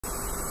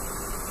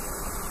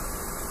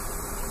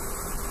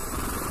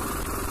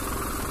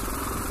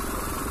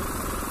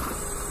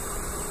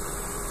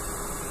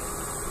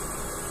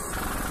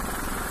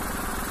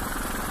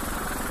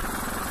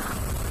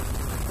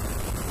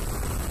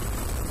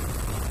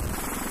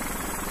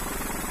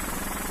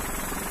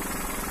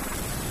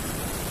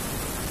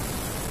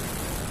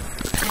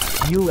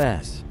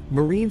U.S.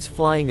 Marines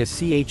flying a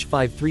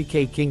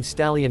CH-53K King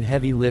Stallion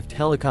heavy-lift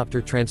helicopter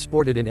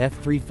transported an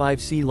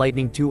F-35C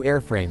Lightning II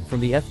airframe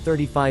from the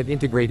F-35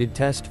 Integrated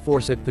Test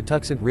Force at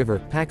Patuxent River,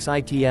 PAX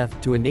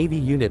ITF, to a Navy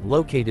unit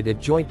located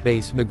at Joint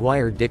Base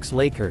McGuire-Dix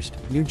Lakehurst,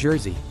 New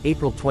Jersey,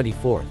 April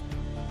 24.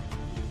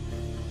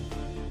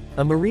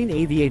 A Marine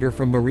aviator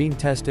from Marine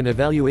Test and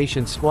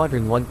Evaluation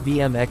Squadron 1,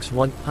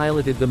 VMX-1,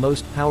 piloted the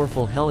most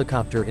powerful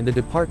helicopter in the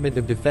Department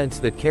of Defense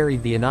that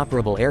carried the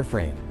inoperable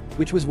airframe,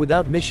 which was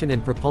without mission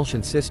and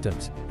propulsion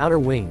systems, outer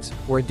wings,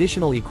 or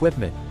additional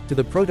equipment, to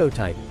the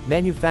Prototype,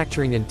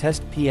 Manufacturing and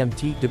Test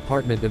PMT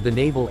Department of the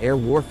Naval Air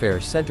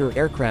Warfare Center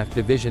Aircraft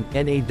Division,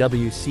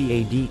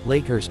 NAWCAD,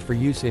 Lakehurst for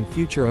use in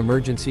future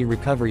emergency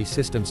recovery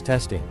systems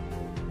testing.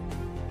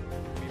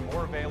 Be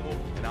more available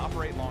and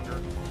operate longer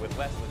with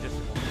less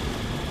logistical.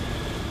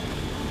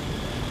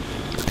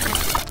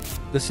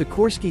 The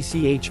Sikorsky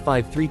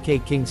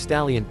CH-53K King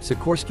Stallion,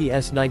 Sikorsky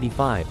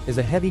S-95, is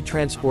a heavy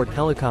transport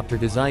helicopter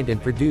designed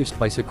and produced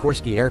by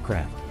Sikorsky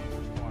Aircraft.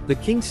 The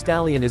King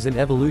Stallion is an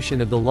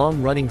evolution of the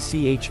long-running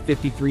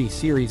CH-53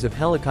 series of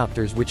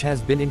helicopters which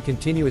has been in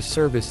continuous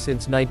service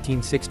since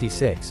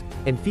 1966,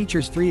 and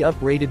features 3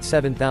 uprated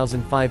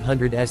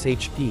 7,500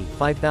 shp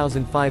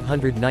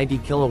 5,590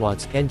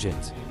 kilowatts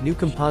engines, new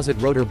composite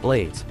rotor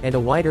blades, and a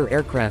wider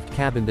aircraft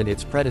cabin than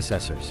its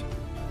predecessors.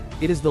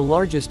 It is the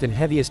largest and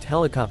heaviest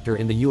helicopter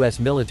in the U.S.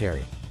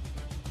 military.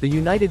 The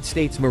United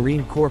States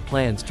Marine Corps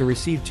plans to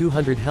receive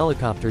 200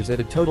 helicopters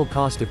at a total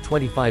cost of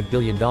 $25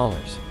 billion.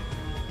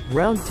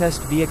 Ground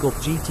Test Vehicle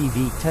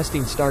 (GTV)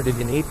 testing started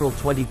in April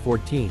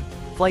 2014.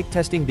 Flight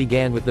testing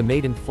began with the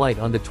maiden flight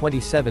on the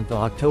 27th of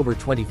October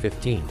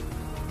 2015.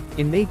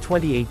 In May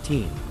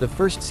 2018, the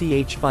first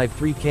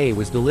CH-53K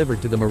was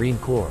delivered to the Marine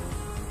Corps.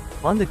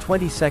 On the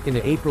 22nd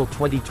of April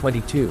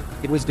 2022,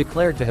 it was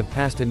declared to have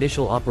passed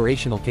initial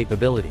operational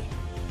capability.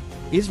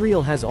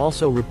 Israel has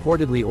also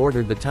reportedly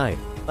ordered the type.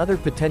 Other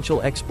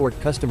potential export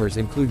customers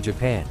include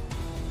Japan.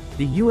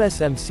 The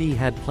USMC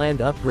had planned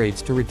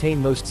upgrades to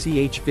retain most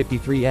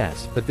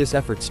CH-53s, but this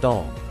effort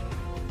stalled.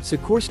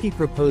 Sikorsky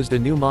proposed a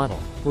new model,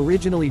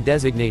 originally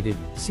designated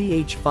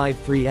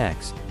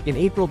CH-53X. In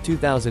April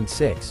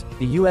 2006,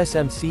 the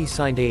USMC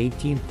signed a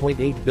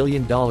 $18.8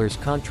 billion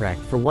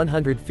contract for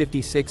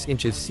 156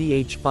 inches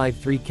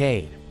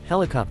CH-53K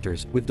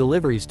helicopters, with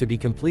deliveries to be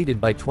completed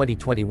by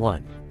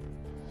 2021.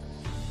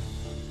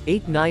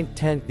 8, 9,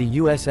 10 The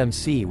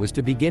USMC was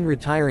to begin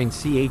retiring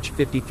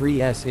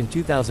CH-53s in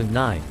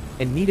 2009,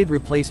 and needed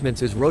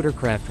replacements as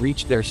rotorcraft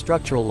reached their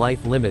structural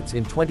life limits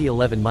in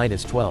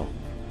 2011-12.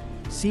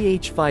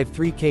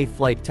 CH-53K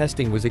flight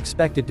testing was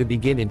expected to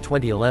begin in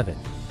 2011.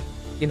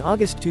 In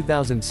August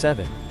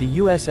 2007, the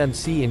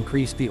USMC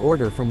increased the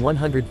order from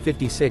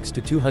 156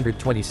 to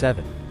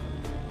 227.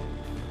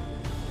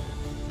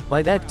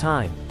 By that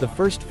time, the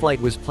first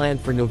flight was planned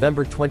for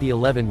November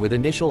 2011 with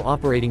initial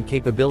operating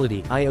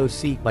capability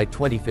 (IOC) by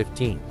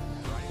 2015.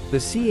 The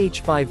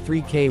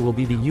CH-53K will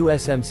be the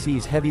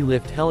USMC's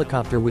heavy-lift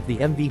helicopter with the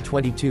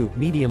MV-22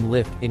 medium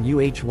lift and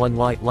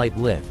UH-1Y light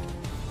lift.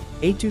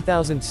 A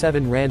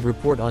 2007 RAND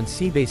report on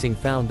seabasing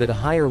found that a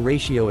higher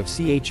ratio of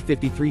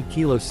CH-53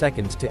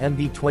 kiloseconds to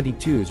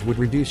MV-22s would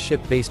reduce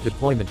ship-based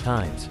deployment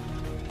times.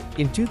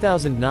 In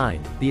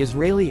 2009, the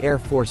Israeli Air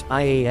Force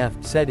 (IAF)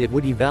 said it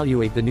would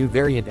evaluate the new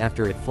variant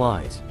after it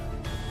flies.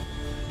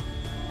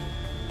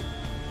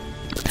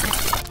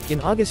 In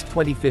August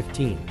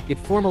 2015, it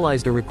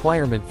formalized a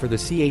requirement for the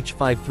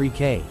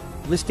CH-53K,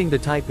 listing the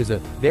type as a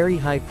very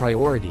high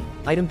priority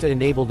item to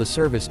enable the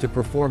service to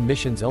perform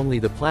missions only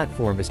the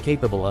platform is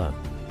capable of.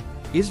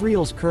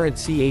 Israel's current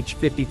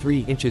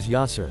CH-53 inches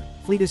Yasser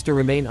fleet is to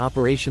remain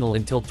operational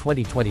until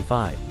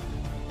 2025.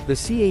 The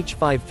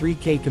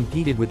CH-53K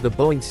competed with the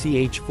Boeing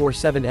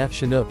CH-47F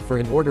Chinook for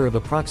an order of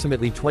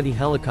approximately 20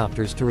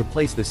 helicopters to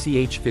replace the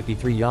CH-53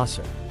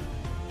 Yasser.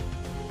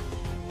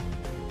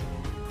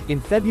 In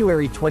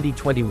February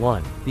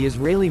 2021, the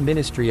Israeli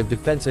Ministry of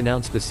Defense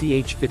announced the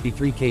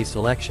CH-53K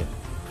selection.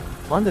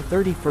 On the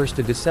 31st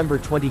of December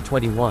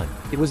 2021,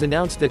 it was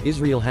announced that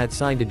Israel had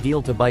signed a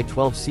deal to buy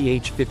 12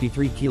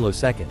 CH-53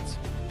 kiloseconds.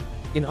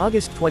 In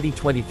August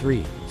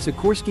 2023,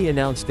 Sikorsky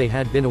announced they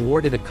had been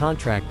awarded a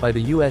contract by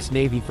the U.S.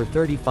 Navy for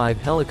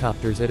 35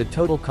 helicopters at a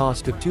total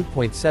cost of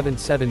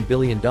 $2.77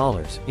 billion,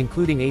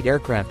 including 8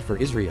 aircraft for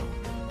Israel.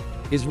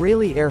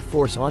 Israeli Air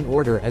Force on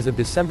order as of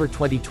December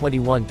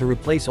 2021 to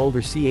replace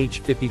older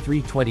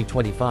CH-53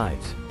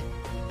 2025s.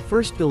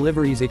 First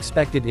deliveries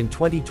expected in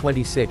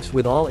 2026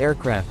 with all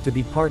aircraft to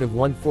be part of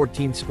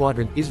 114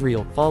 Squadron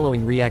Israel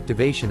following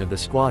reactivation of the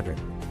squadron.